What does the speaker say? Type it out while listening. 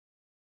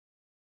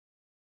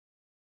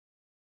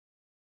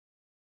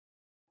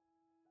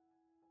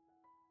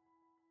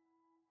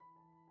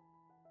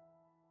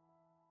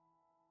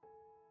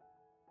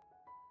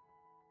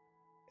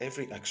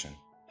Every action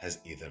has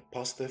either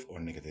positive or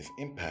negative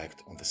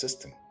impact on the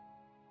system.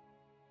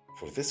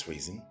 For this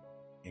reason,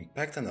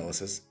 impact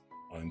analyses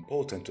are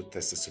important to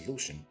test a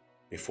solution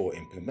before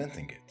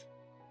implementing it.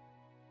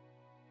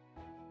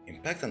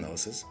 Impact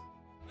analysis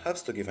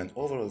helps to give an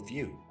overall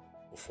view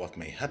of what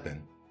may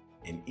happen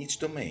in each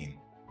domain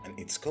and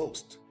its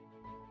cost,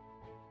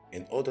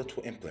 in order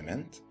to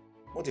implement,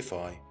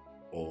 modify,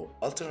 or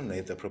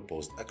alternate the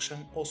proposed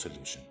action or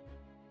solution.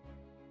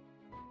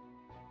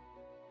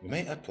 You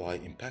may apply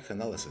impact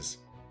analysis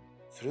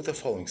through the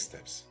following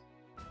steps.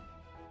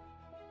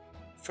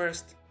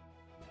 First,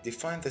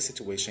 define the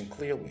situation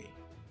clearly.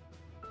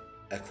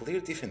 A clear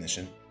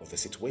definition of the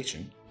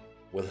situation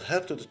will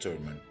help to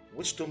determine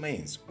which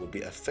domains will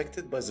be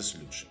affected by the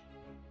solution.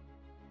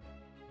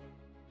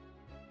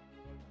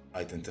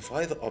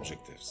 Identify the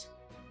objectives.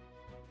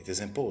 It is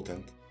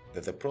important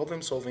that the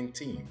problem-solving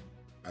team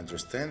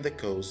understand the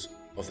cause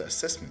of the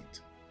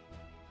assessment,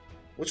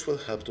 which will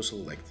help to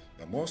select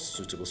the most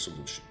suitable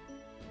solution.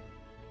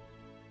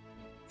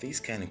 These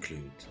can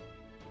include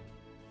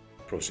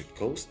project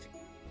cost,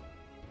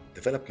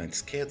 development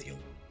schedule,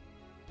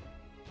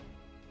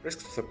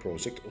 risks of the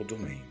project or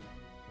domain,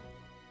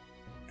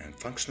 and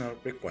functional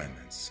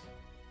requirements.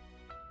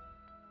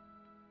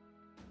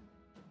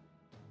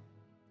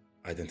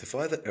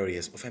 Identify the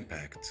areas of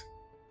impact.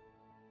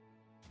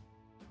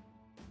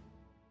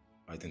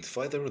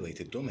 Identify the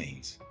related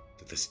domains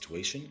to the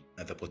situation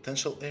and the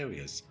potential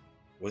areas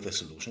where the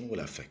solution will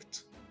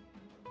affect.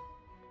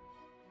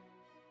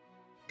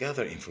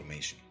 Gather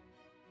information.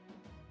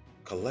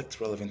 Collect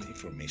relevant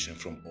information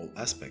from all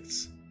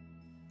aspects: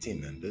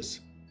 team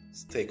members,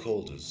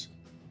 stakeholders,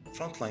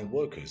 frontline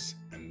workers,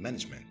 and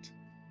management.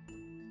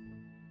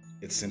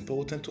 It is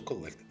important to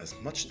collect as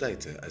much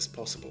data as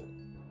possible,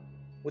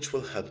 which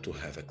will help to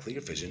have a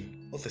clear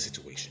vision of the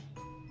situation.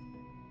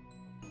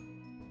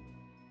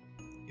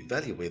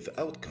 Evaluate the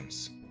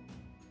outcomes.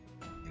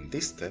 In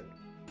this step,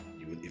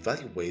 you will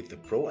evaluate the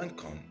pro and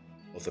con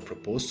of the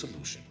proposed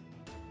solution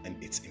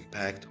and its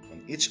impact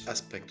on each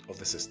aspect of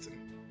the system.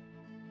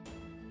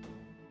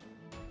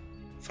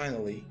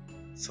 Finally,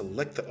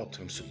 select the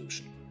optimum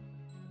solution.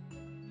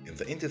 In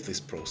the end of this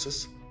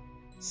process,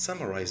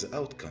 summarize the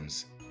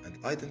outcomes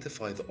and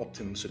identify the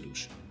optimum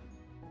solution.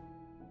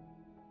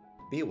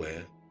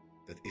 Beware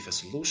that if a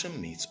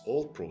solution meets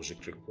all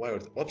project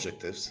required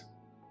objectives,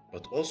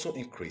 but also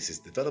increases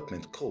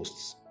development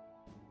costs,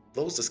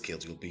 blows the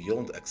schedule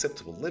beyond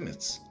acceptable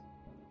limits,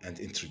 and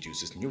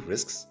introduces new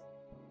risks,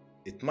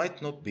 it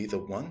might not be the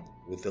one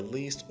with the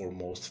least or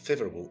most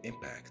favorable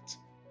impact.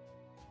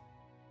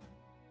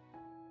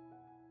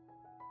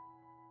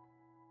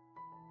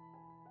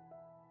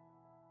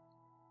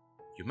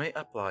 You may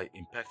apply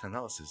impact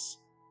analysis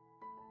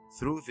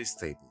through this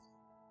table.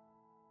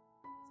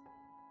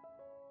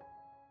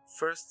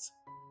 First,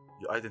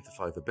 you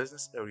identify the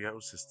business area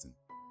or system.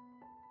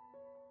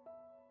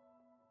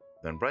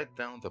 Then write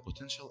down the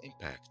potential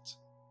impact.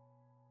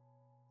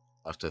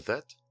 After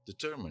that,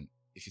 determine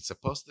if it's a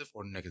positive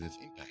or negative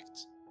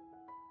impact.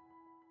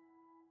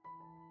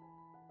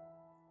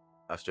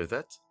 After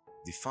that,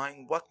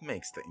 define what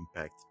makes the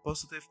impact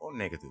positive or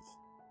negative.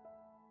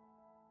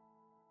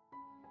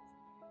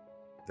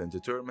 Then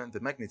determine the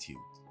magnitude.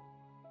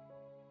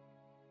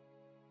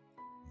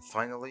 And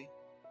finally,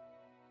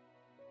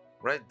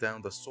 write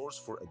down the source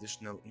for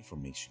additional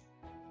information.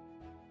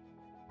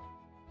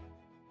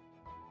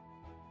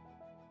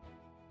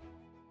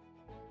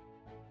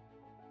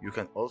 You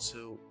can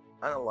also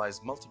analyze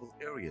multiple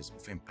areas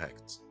of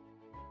impact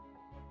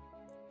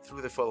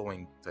through the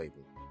following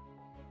table.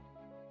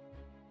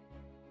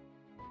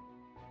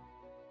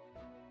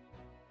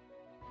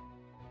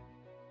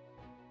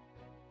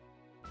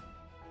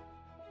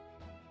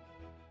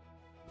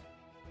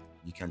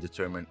 You can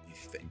determine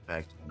if the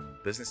impact on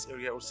business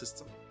area or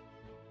system,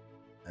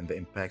 and the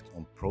impact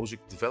on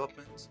project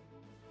development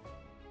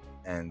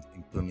and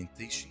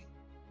implementation,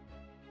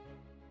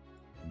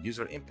 and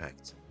user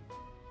impact.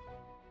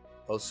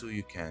 Also,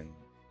 you can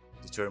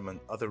determine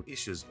other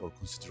issues or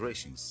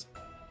considerations.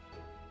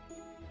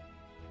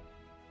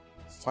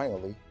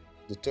 Finally,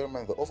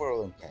 determine the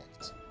overall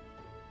impact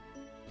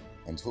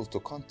and who to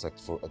contact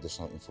for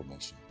additional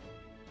information.